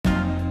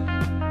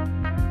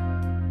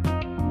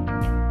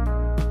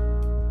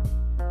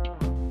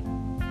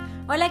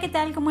Hola, ¿qué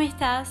tal? ¿Cómo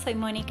estás? Soy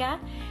Mónica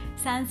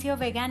Sancio,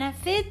 Vegana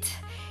Fit,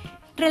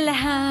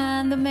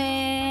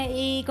 relajándome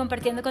y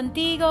compartiendo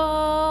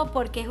contigo,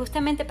 porque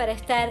justamente para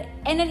estar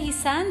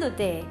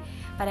energizándote,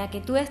 para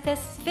que tú estés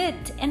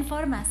fit, en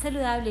forma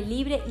saludable,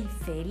 libre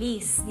y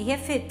feliz. Dije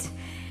fit.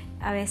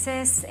 A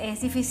veces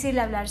es difícil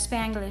hablar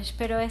Spanglish,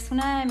 pero es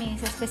una de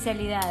mis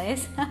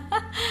especialidades.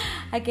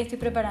 Aquí estoy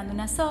preparando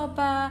una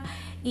sopa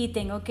y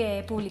tengo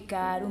que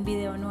publicar un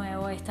video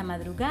nuevo esta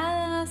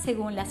madrugada,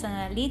 según las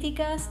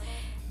analíticas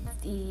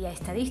y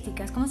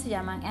estadísticas. ¿Cómo se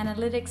llaman?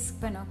 Analytics.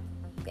 Bueno,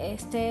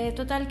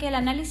 total que el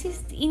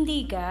análisis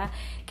indica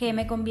que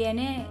me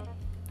conviene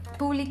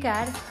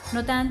publicar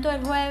no tanto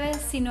el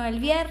jueves, sino el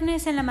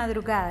viernes en la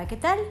madrugada. ¿Qué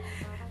tal?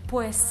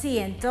 Pues sí,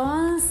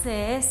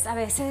 entonces a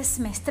veces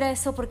me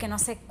estreso porque no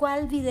sé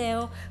cuál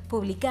video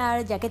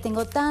publicar, ya que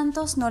tengo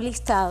tantos no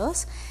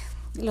listados,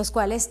 los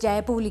cuales ya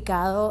he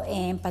publicado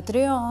en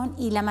Patreon,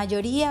 y la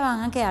mayoría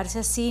van a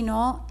quedarse así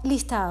no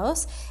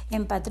listados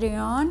en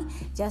Patreon,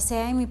 ya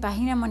sea en mi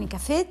página Mónica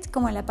Fit,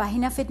 como en la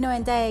página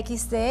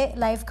Fit90X de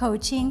Life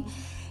Coaching,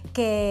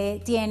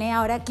 que tiene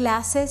ahora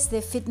clases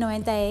de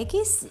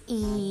Fit90X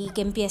y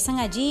que empiezan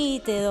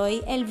allí. Te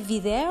doy el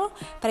video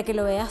para que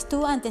lo veas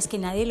tú antes que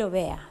nadie lo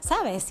vea,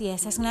 ¿sabes? Y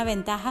esa es una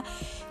ventaja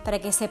para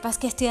que sepas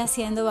qué estoy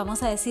haciendo,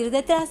 vamos a decir,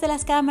 detrás de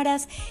las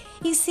cámaras.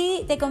 Y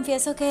sí, te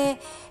confieso que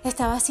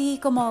estaba así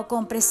como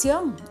con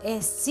presión.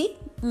 Sí,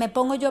 me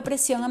pongo yo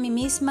presión a mí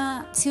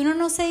misma. Si uno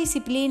no se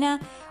disciplina,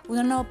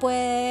 uno no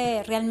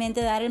puede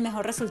realmente dar el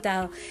mejor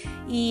resultado.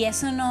 Y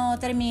eso no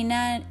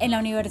termina en la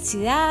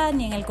universidad,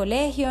 ni en el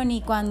colegio,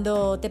 ni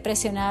cuando te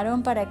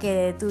presionaron para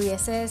que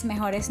tuvieses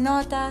mejores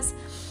notas,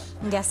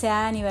 ya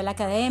sea a nivel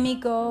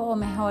académico o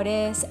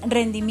mejores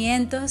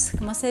rendimientos,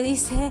 ¿cómo se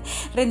dice?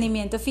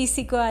 Rendimiento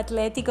físico,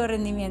 atlético,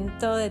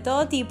 rendimiento de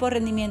todo tipo,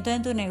 rendimiento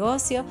en tu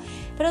negocio.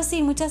 Pero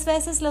sí, muchas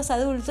veces los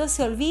adultos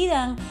se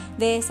olvidan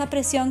de esa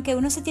presión que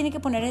uno se tiene que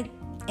poner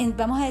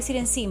vamos a decir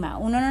encima.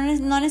 Uno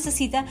no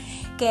necesita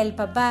que el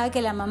papá,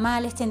 que la mamá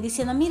le estén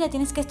diciendo, mira,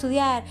 tienes que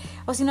estudiar,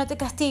 o si no te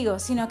castigo,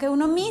 sino que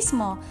uno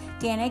mismo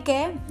tiene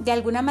que, de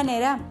alguna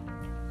manera,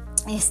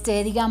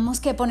 digamos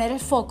que poner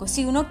el foco.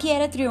 Si uno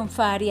quiere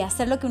triunfar y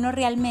hacer lo que uno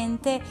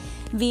realmente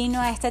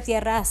vino a esta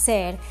tierra a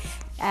hacer,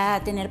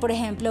 a tener, por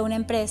ejemplo, una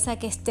empresa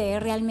que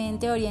esté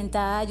realmente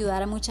orientada a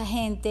ayudar a mucha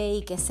gente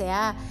y que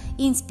sea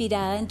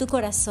inspirada en tu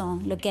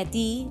corazón, lo que a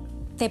ti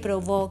te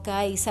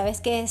provoca, y sabes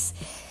que es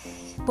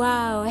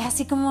wow, es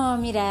así como,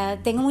 mira,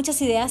 tengo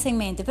muchas ideas en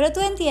mente, pero tú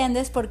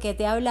entiendes porque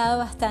te he hablado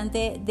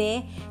bastante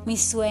de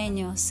mis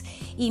sueños,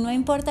 y no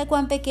importa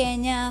cuán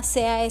pequeña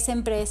sea esa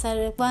empresa,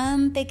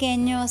 cuán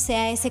pequeño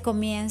sea ese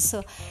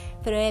comienzo,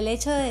 pero el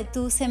hecho de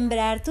tú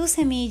sembrar tus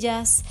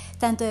semillas,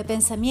 tanto de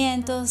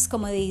pensamientos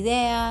como de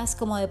ideas,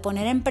 como de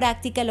poner en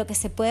práctica lo que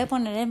se puede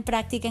poner en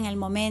práctica en el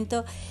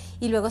momento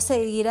y luego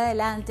seguir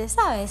adelante,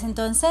 ¿sabes?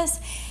 Entonces,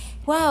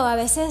 wow, a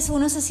veces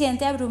uno se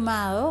siente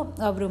abrumado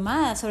o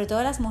abrumada, sobre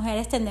todo las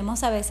mujeres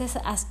tendemos a veces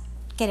a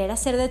querer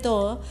hacer de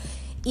todo,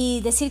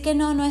 y decir que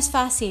no es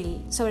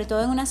fácil, sobre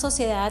todo en una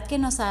sociedad que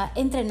nos ha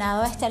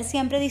entrenado a estar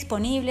siempre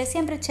disponibles,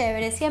 siempre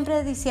chévere,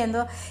 siempre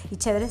diciendo, y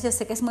chévere yo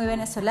sé que es muy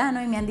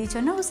venezolano y me han dicho,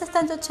 no uses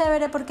tanto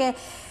chévere porque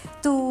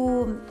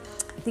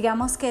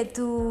digamos que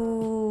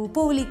tu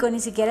público ni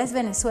siquiera es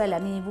Venezuela.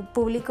 Mi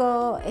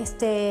público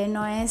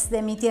no es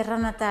de mi tierra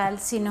natal,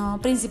 sino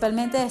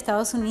principalmente de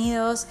Estados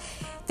Unidos.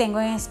 Tengo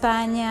en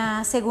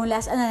España, según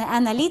las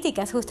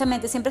analíticas,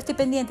 justamente siempre estoy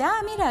pendiente.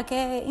 Mira,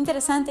 qué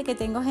interesante que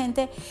tengo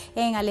gente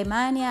en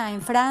Alemania,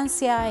 en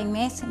Francia, en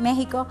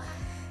México.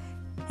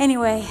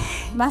 Anyway,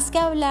 más que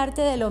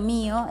hablarte de lo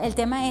mío, el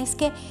tema es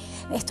que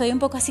estoy un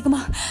poco así como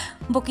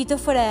un poquito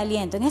fuera de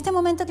aliento. En este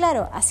momento,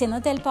 claro,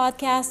 haciéndote el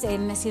podcast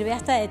me sirve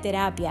hasta de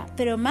terapia,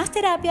 pero más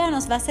terapia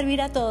nos va a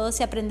servir a todos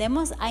si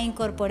aprendemos a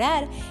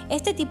incorporar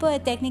este tipo de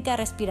técnica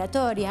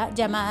respiratoria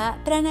llamada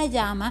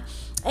pranayama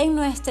en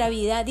nuestra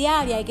vida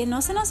diaria, y que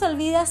no se nos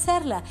olvide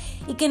hacerla,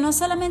 y que no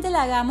solamente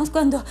la hagamos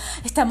cuando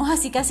estamos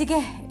así casi que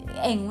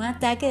en un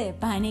ataque de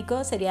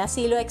pánico, sería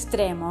así lo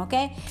extremo, ¿ok?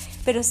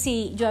 Pero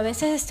sí, yo a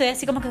veces estoy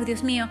así como que,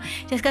 Dios mío,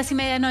 ya es casi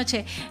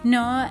medianoche,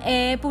 no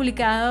he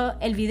publicado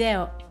el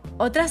video.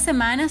 Otras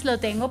semanas lo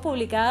tengo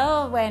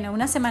publicado, bueno,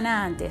 una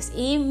semana antes,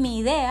 y mi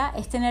idea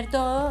es tener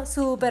todo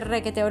súper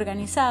requete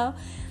organizado,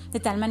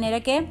 de tal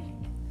manera que,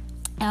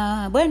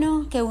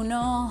 que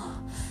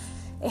uno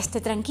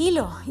esté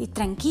tranquilo y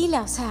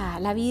tranquila. O sea,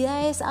 la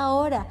vida es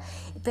ahora,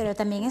 pero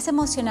también es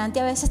emocionante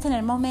a veces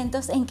tener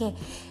momentos en que,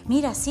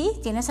 mira, sí,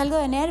 tienes algo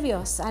de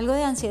nervios, algo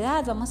de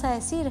ansiedad, vamos a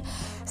decir,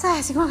 ¿sabes?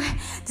 Así como que,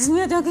 Dios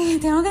mío,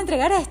 tengo que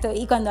entregar esto.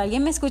 Y cuando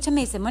alguien me escucha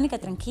me dice, Mónica,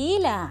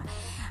 tranquila,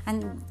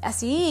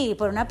 así,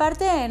 por una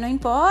parte no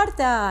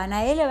importa, a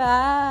nadie le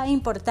va a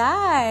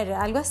importar,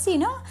 algo así,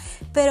 ¿no?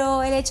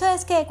 Pero el hecho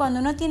es que cuando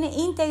uno tiene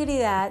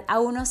integridad, a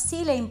uno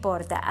sí le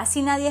importa,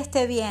 así nadie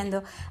esté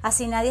viendo,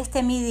 así nadie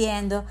esté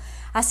midiendo,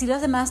 Así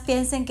los demás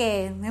piensen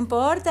que no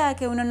importa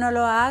que uno no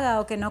lo haga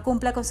o que no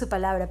cumpla con su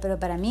palabra, pero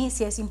para mí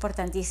sí es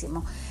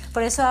importantísimo.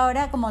 Por eso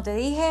ahora, como te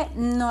dije,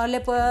 no le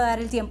puedo dar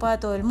el tiempo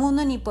a todo el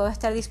mundo ni puedo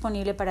estar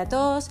disponible para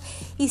todos,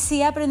 y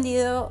sí he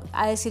aprendido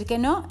a decir que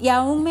no, y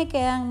aún me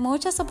quedan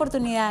muchas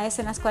oportunidades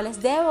en las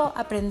cuales debo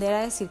aprender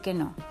a decir que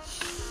no.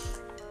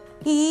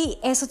 Y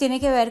eso tiene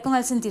que ver con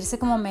el sentirse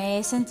como me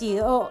he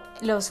sentido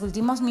los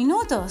últimos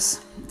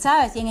minutos,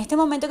 ¿sabes? Y en este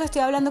momento que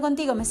estoy hablando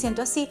contigo me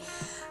siento así,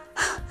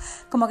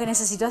 como que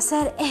necesito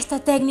hacer esta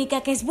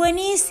técnica que es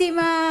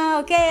buenísima,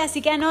 ¿ok?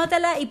 Así que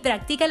anótala y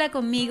practícala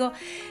conmigo.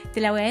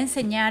 Te la voy a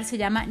enseñar, se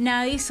llama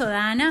Nadi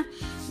Sodhana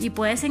y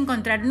puedes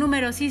encontrar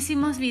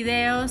numerosísimos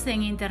videos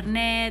en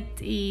internet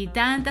y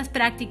tantas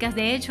prácticas.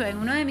 De hecho, en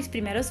uno de mis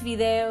primeros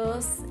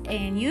videos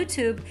en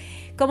YouTube,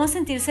 cómo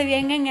sentirse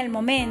bien en el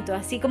momento,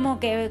 así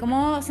como que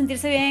cómo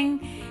sentirse bien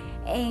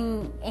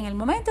en el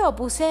momento,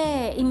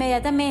 puse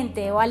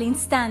inmediatamente o al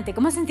instante,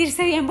 cómo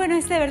sentirse bien. Bueno,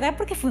 es de verdad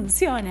porque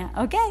funciona,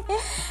 ¿ok?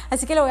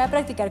 Así que lo voy a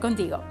practicar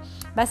contigo.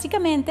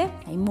 Básicamente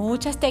hay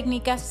muchas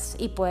técnicas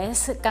y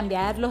puedes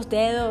cambiar los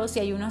dedos,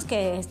 y hay unos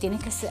que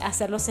tienes que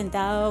hacerlo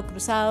sentado,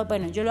 cruzado.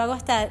 Bueno, yo lo hago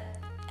hasta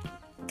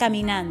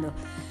caminando,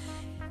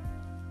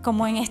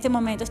 como en este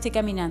momento estoy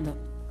caminando.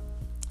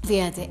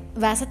 Fíjate,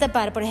 vas a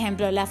tapar, por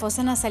ejemplo, la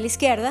fosa nasal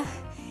izquierda,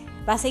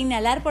 vas a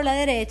inhalar por la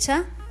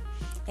derecha,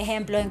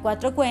 ejemplo, en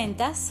 4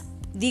 cuentas.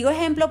 Digo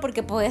ejemplo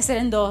porque puede ser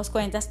en 2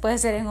 cuentas, puede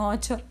ser en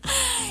 8.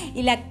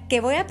 Y la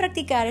que voy a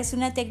practicar es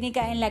una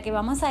técnica en la que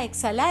vamos a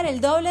exhalar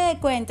el doble de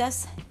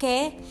cuentas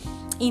que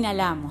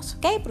inhalamos,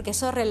 ¿ok? Porque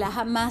eso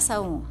relaja más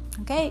aún,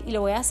 ¿ok? Y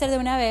lo voy a hacer de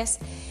una vez.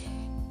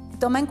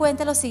 Toma en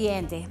cuenta lo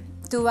siguiente.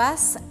 Tú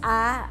vas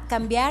a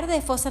cambiar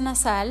de fosa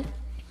nasal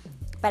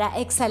para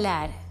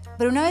exhalar.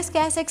 Pero una vez que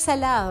has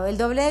exhalado el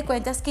doble de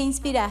cuentas que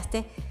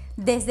inspiraste,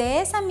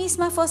 desde esa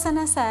misma fosa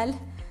nasal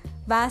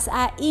vas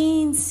a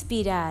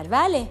inspirar,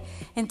 ¿vale?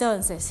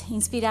 Entonces,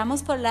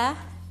 inspiramos por la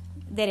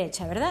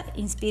derecha, ¿verdad?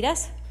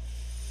 Inspiras.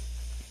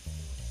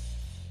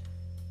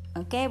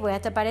 Ok, voy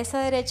a tapar esa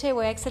derecha y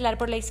voy a exhalar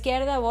por la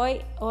izquierda.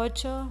 Voy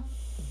 8.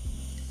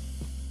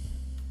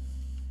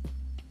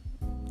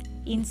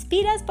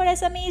 Inspiras por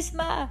esa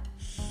misma.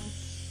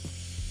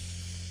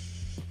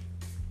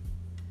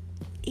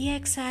 Y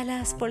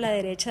exhalas por la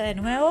derecha de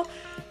nuevo.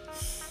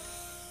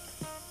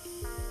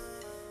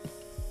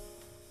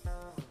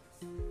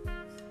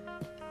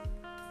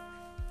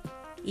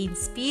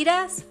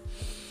 Inspiras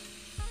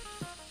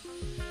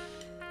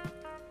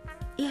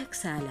y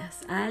exhalas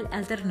al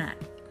alternar.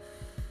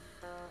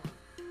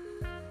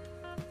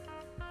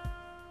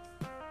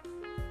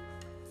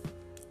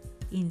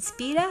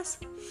 Inspiras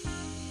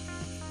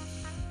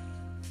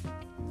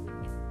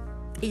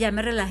y ya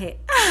me relajé.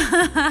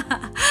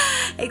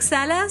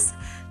 Exhalas.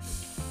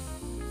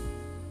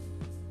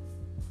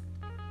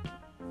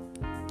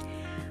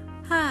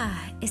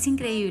 Es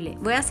increíble.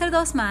 Voy a hacer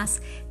 2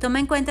 más. Toma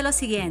en cuenta lo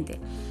siguiente.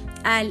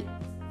 Al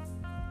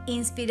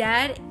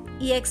inspirar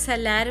y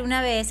exhalar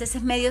una vez, ese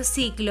es medio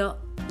ciclo,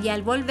 y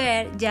al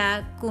volver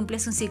ya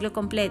cumples un ciclo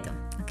completo,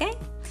 ¿ok?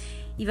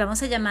 Y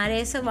vamos a llamar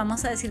eso,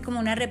 vamos a decir como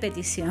una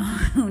repetición,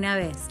 una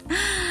vez.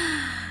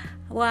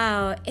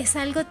 Wow, es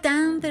algo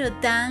tan, pero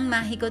tan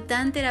mágico,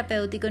 tan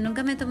terapéutico.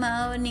 Nunca me he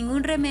tomado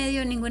ningún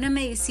remedio, ninguna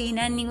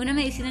medicina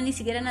ni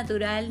siquiera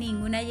natural,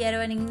 ninguna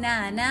hierba, ni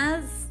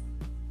nada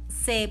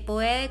se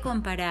puede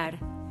comparar.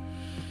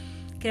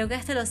 Creo que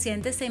hasta lo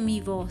sientes en mi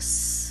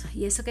voz,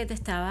 y eso que te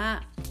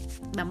estaba,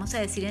 vamos a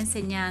decir,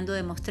 enseñando,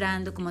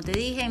 demostrando. Como te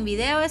dije, en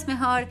video es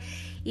mejor,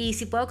 y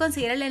si puedo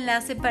conseguir el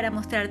enlace para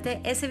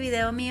mostrarte ese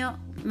video mío,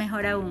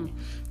 mejor aún.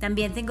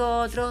 También tengo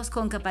otros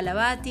con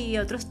Kapalabhati y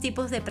otros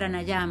tipos de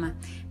pranayama,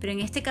 pero en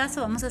este caso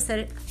vamos a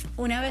hacer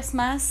una vez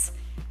más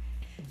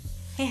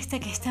esta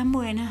que es tan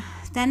buena,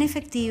 tan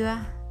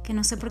efectiva, que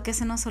no sé por qué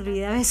se nos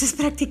olvida a veces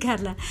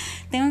practicarla.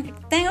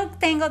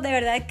 Tengo de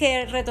verdad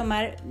que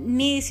retomar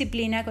mi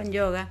disciplina con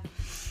yoga.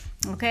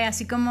 Okay,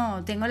 así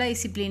como tengo la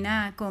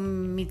disciplina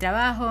con mi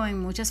trabajo en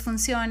muchas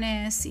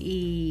funciones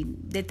y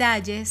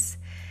detalles,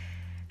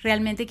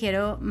 realmente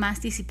quiero más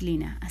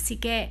disciplina. Así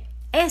que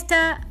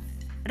esta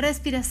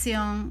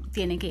respiración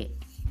tiene que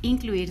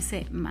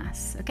incluirse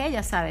más. Okay,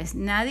 ya sabes,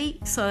 Nadi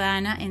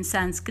Sodhana en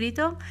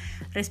sánscrito,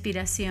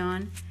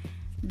 respiración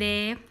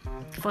de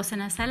fosa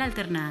nasal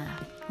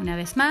alternada. Una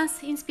vez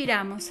más,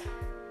 inspiramos.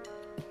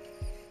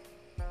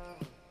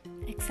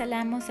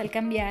 Exhalamos al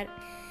cambiar.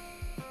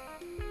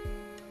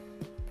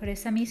 Por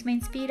esa misma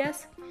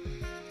inspiras.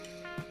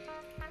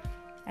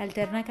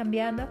 Alterna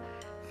cambiando.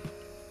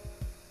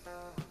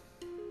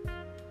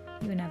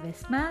 Y una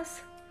vez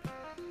más.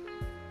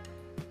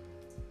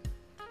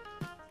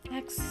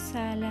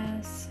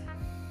 Exhalas.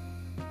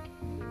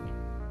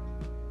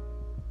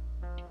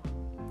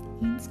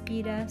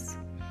 Inspiras.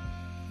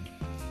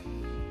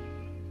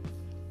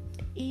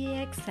 Y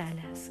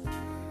exhalas.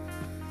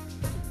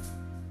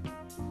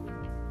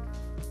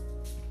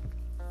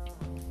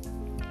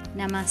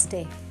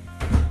 Namaste.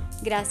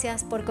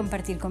 Gracias por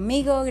compartir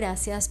conmigo,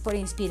 gracias por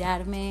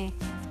inspirarme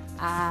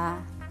a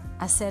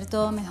hacer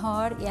todo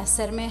mejor y a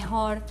ser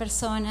mejor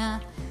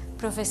persona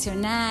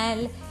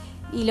profesional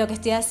y lo que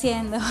estoy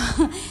haciendo,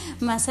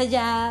 más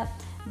allá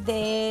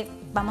de,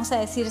 vamos a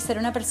decir, ser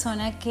una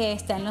persona que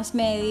está en los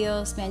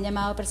medios, me han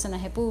llamado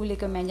personaje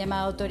público, me han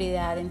llamado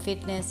autoridad en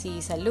fitness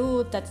y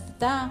salud,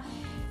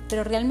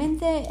 pero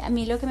realmente a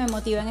mí lo que me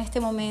motiva en este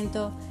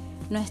momento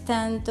no es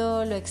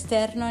tanto lo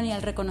externo ni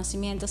el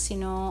reconocimiento,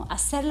 sino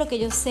hacer lo que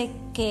yo sé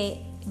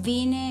que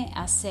vine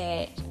a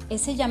hacer,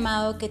 ese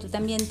llamado que tú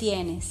también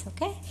tienes,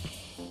 ¿ok?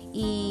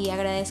 Y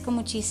agradezco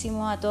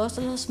muchísimo a todos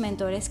los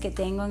mentores que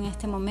tengo en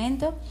este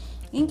momento,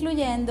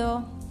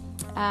 incluyendo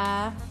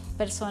a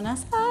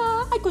personas,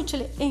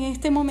 cónchale, en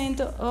este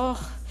momento,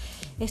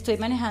 estoy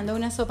manejando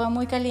una sopa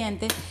muy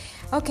caliente.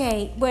 Ok,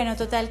 bueno,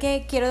 total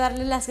que quiero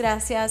darle las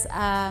gracias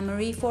a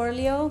Marie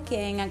Forleo,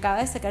 quien acaba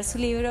de sacar su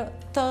libro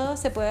Todo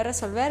se puede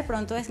resolver,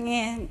 pronto es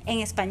en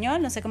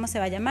español, no sé cómo se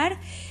va a llamar.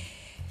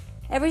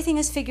 Everything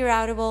is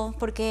figureoutable,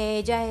 porque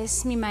ella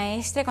es mi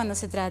maestra cuando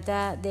se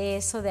trata de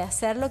eso, de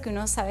hacer lo que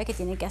uno sabe que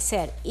tiene que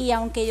hacer. Y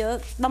aunque yo,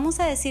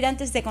 vamos a decir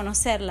antes de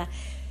conocerla,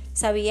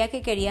 sabía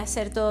que quería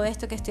hacer todo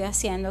esto que estoy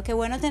haciendo, qué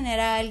bueno tener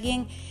a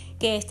alguien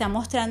que está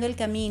mostrando el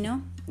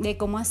camino de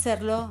cómo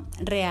hacerlo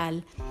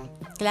real.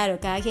 Claro,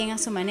 cada quien a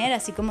su manera,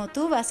 así como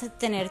tú vas a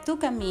tener tu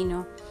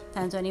camino,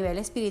 tanto a nivel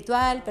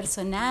espiritual,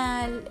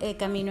 personal,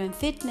 camino en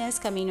fitness,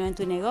 camino en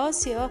tu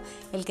negocio,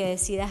 el que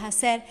decidas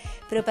hacer.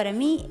 Pero para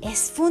mí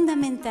es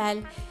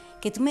fundamental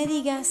que tú me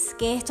digas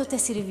que esto te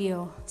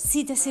sirvió,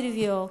 si te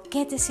sirvió,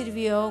 qué te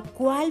sirvió,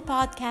 cuál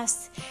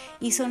podcast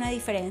hizo una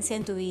diferencia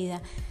en tu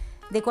vida,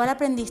 de cuál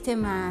aprendiste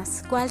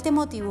más, cuál te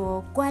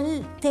motivó,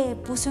 cuál te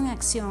puso en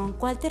acción,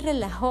 cuál te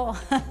relajó.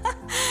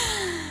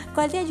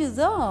 ¿Cuál te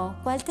ayudó?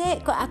 ¿Cuál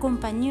te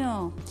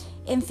acompañó?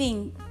 En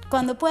fin,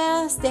 cuando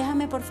puedas,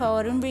 déjame por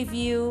favor un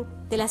review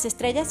de las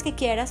estrellas que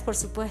quieras. Por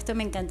supuesto,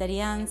 me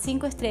encantarían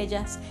 5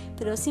 estrellas,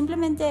 pero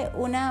simplemente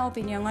una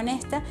opinión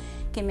honesta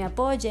que me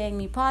apoye en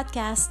mi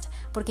podcast,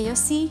 porque yo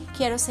sí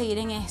quiero seguir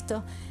en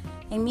esto,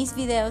 en mis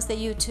videos de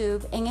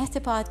YouTube, en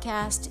este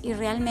podcast y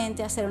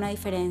realmente hacer una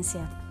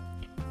diferencia.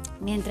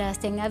 Mientras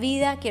tenga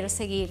vida, quiero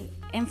seguir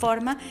en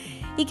forma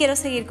y quiero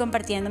seguir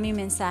compartiendo mi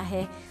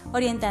mensaje,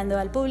 orientando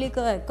al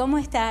público de cómo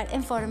estar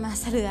en forma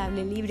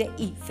saludable, libre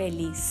y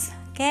feliz.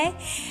 ¿Ok?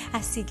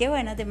 Así que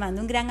bueno, te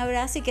mando un gran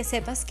abrazo y que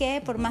sepas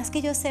que por más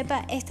que yo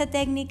sepa esta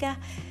técnica,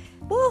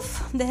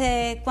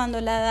 desde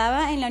cuando la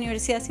daba en la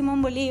Universidad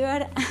Simón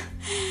Bolívar,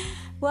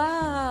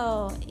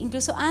 wow,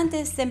 incluso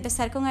antes de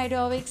empezar con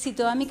aerobics y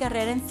toda mi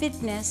carrera en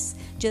fitness,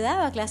 yo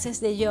daba clases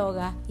de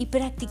yoga y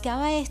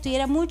practicaba esto y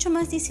era mucho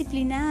más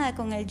disciplinada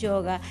con el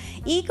yoga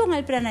y con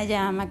el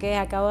pranayama que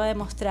acabo de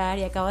mostrar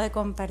y acabo de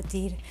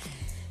compartir.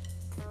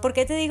 ¿Por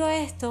qué te digo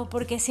esto?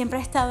 Porque siempre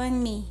ha estado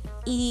en mí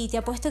y te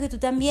apuesto que tú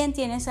también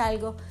tienes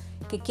algo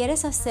que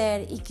quieres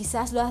hacer y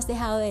quizás lo has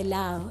dejado de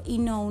lado. Y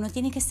no, uno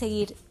tiene que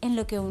seguir en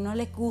lo que a uno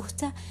le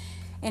gusta,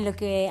 en lo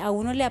que a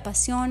uno le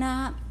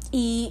apasiona.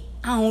 Y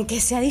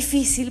aunque sea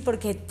difícil,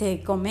 porque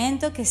te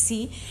comento que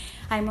sí,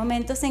 hay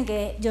momentos en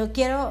que yo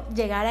quiero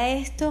llegar a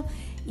esto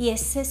y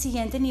ese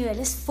siguiente nivel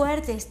es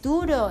fuerte, es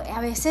duro, a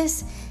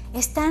veces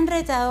es tan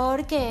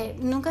retador que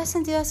nunca he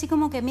sentido así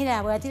como que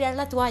mira, voy a tirar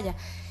la toalla,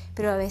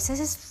 pero a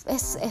veces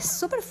es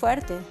súper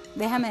fuerte,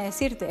 déjame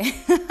decirte.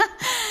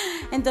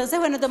 Entonces,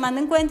 bueno,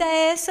 tomando en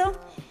cuenta eso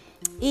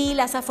y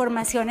las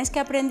afirmaciones que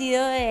he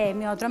aprendido de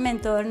mi otro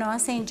mentor, Noah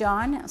St.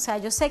 John, o sea,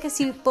 yo sé que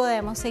sí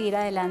podemos seguir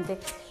adelante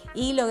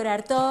y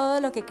lograr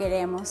todo lo que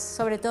queremos,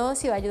 sobre todo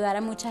si va a ayudar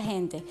a mucha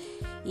gente.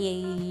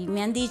 Y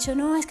me han dicho,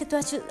 no, es que tú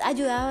has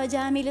ayudado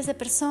ya a miles de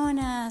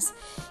personas.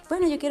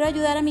 Bueno, yo quiero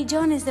ayudar a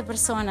millones de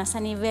personas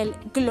a nivel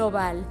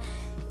global.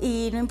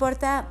 Y no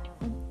importa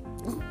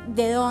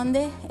de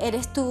dónde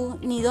eres tú,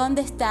 ni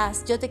dónde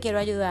estás, yo te quiero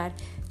ayudar.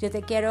 Yo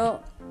te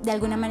quiero, de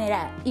alguna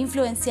manera,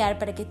 influenciar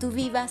para que tú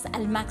vivas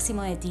al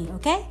máximo de ti,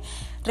 ¿ok?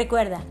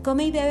 Recuerda,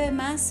 come y bebe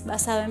más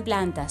basado en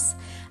plantas,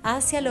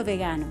 hacia lo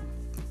vegano.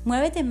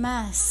 Muévete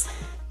más,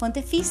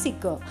 ponte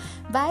físico,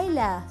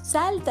 baila,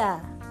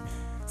 salta,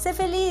 sé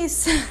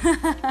feliz.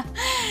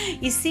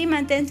 Y sí,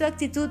 mantén tu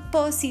actitud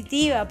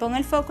positiva, pon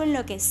el foco en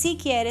lo que sí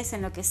quieres,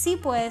 en lo que sí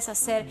puedes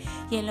hacer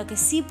y en lo que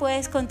sí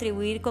puedes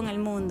contribuir con el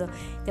mundo.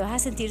 Te vas a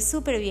sentir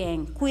súper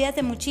bien,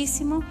 cuídate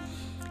muchísimo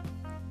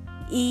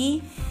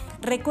y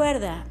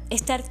recuerda,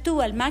 estar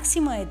tú al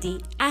máximo de ti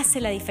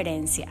hace la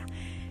diferencia.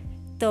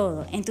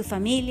 Todo, en tu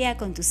familia,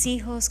 con tus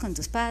hijos, con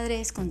tus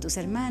padres, con tus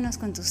hermanos,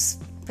 con tus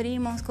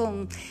primos,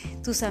 con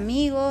tus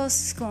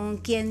amigos, con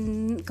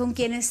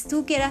quienes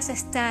tú quieras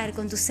estar,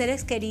 con tus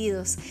seres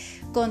queridos,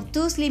 con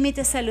tus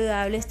límites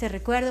saludables. Te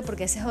recuerdo,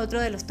 porque ese es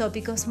otro de los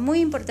tópicos muy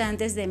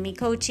importantes de mi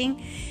coaching,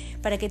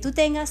 para que tú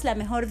tengas la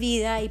mejor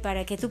vida y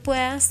para que tú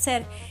puedas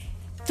ser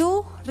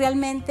tú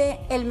realmente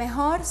el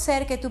mejor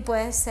ser que tú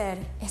puedes ser,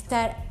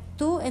 estar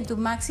tú en tu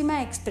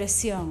máxima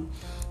expresión,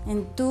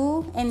 en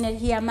tu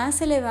energía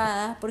más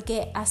elevada,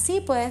 porque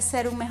así puedes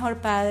ser un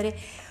mejor padre,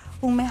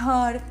 un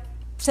mejor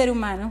ser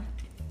humano.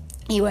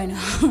 Y bueno,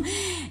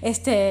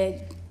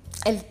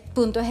 el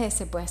punto es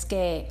ese, pues,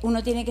 que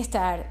uno tiene que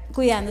estar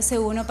cuidándose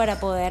uno para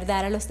poder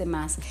dar a los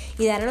demás.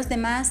 Y dar a los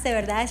demás, de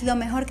verdad, es lo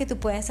mejor que tú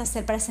puedes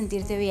hacer para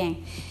sentirte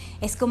bien.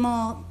 Es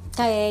como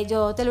que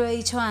yo te lo he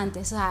dicho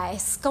antes, o sea,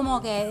 es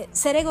como que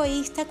ser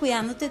egoísta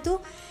cuidándote tú,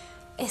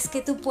 es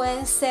que tú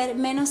puedes ser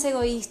menos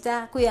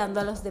egoísta cuidando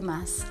a los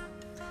demás.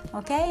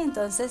 ¿Ok?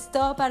 Entonces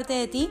todo parte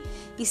de ti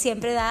y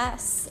siempre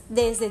das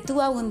desde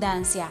tu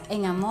abundancia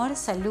en amor,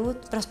 salud,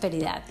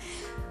 prosperidad.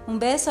 Un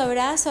beso,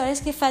 abrazo. Ahora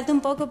es que falta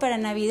un poco para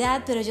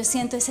Navidad, pero yo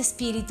siento ese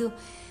espíritu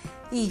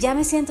y ya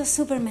me siento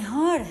súper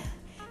mejor.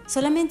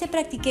 Solamente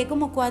practiqué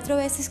como 4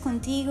 veces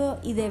contigo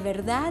y de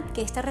verdad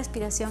que esta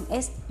respiración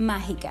es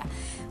mágica.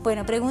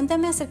 Bueno,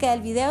 pregúntame acerca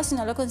del video si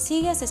no lo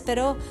consigues.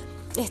 Espero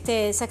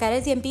sacar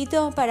el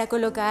tiempito para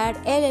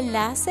colocar el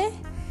enlace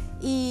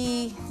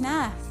y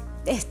nada.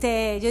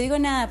 Yo digo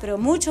nada, pero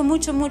mucho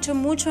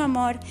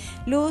amor,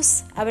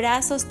 luz,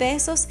 abrazos,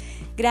 besos.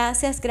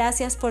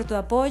 Gracias por tu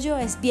apoyo,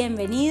 es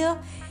bienvenido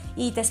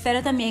y te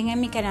espero también en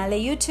mi canal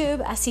de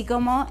YouTube, así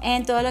como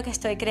en todo lo que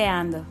estoy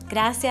creando.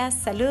 Gracias,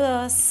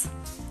 saludos.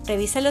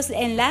 Revisa los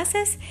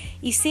enlaces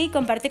y sí,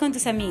 comparte con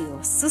tus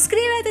amigos.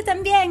 Suscríbete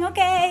también, ok,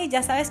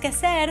 ya sabes qué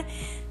hacer.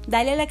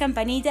 Dale a la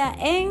campanita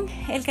en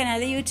el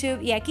canal de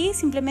YouTube y aquí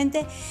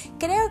simplemente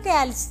creo que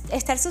al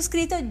estar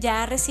suscrito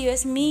ya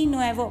recibes mi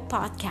nuevo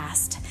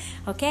podcast.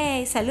 Ok,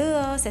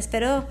 saludos,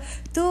 espero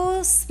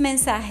tus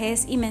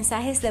mensajes y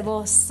mensajes de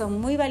voz, son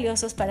muy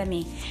valiosos para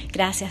mí.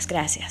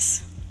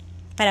 Gracias.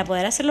 Para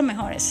poder hacerlo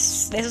mejor, de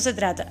eso se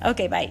trata.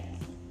 Ok, bye.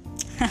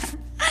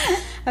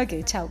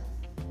 Ok, chao.